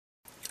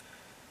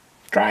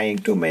trying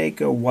to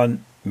make a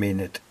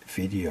 1-minute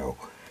video.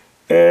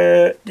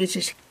 This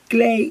is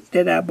clay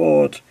that I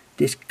bought.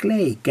 This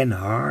clay can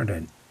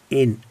harden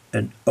in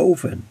an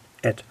oven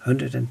at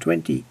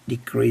 120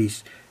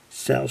 degrees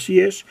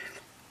Celsius.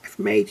 I've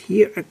made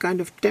here a kind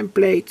of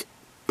template,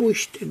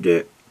 pushed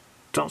the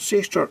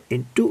transistor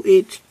into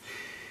it.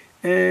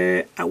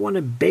 I want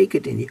to bake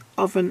it in the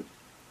oven.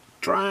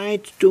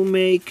 Tried to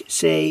make,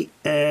 say,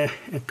 a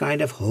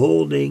kind of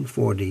holding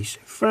for these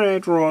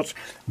ferrite rods.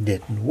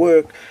 Didn't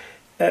work.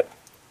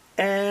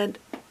 And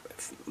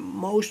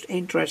most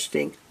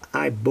interesting,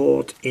 I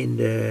bought in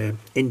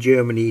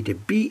Germany the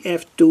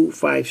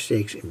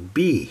BF256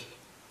 B.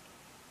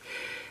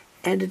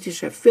 And it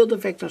is a field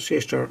effect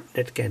transistor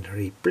that can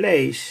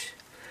replace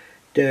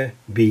the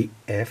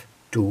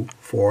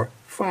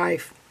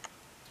BF245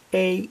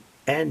 A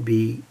and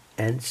B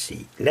and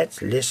C.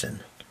 Let's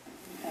listen.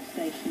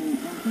 Station,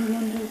 and he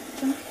wonders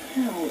just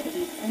how it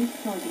is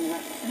emphasising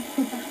that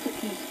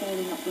acrobatically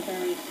scaling up the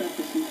various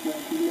surfaces where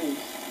he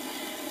lives.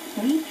 So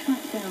he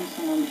tracked down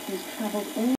someone who's travelled all